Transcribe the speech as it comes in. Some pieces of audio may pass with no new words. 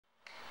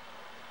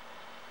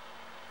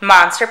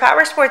Monster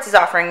Powersports is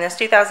offering this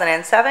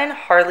 2007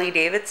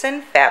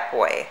 Harley-Davidson Fat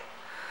Boy.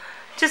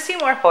 To see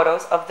more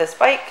photos of this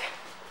bike,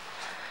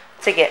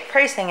 to get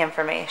pricing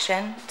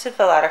information, to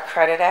fill out a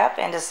credit app,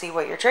 and to see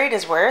what your trade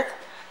is worth,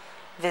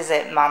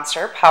 visit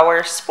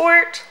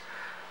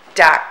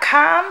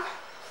monsterpowersport.com.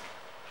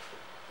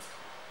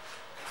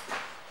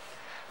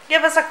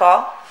 Give us a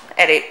call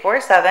at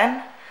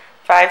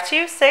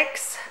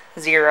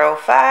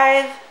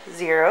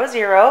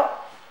 847-526-0500.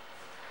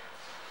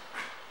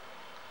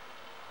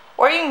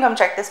 Or you can come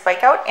check this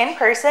bike out in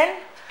person.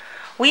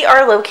 We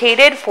are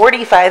located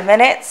 45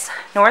 minutes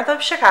north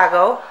of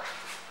Chicago,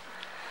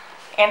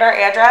 and our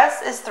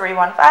address is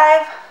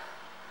 315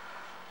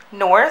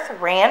 North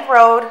Rand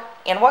Road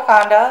in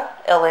Wauconda,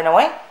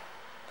 Illinois.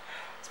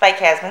 This bike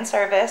has been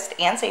serviced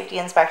and safety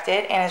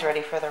inspected and is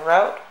ready for the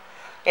road.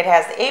 It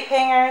has the 8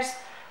 hangers,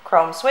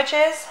 chrome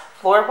switches,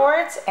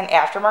 floorboards, and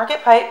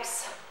aftermarket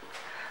pipes.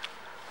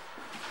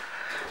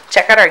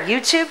 Check out our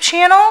YouTube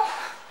channel.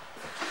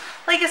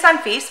 Like us on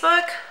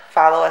Facebook,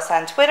 follow us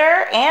on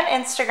Twitter and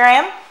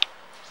Instagram.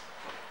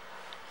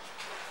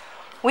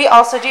 We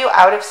also do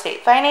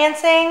out-of-state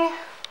financing,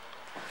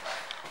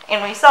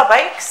 and we sell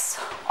bikes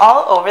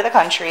all over the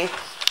country.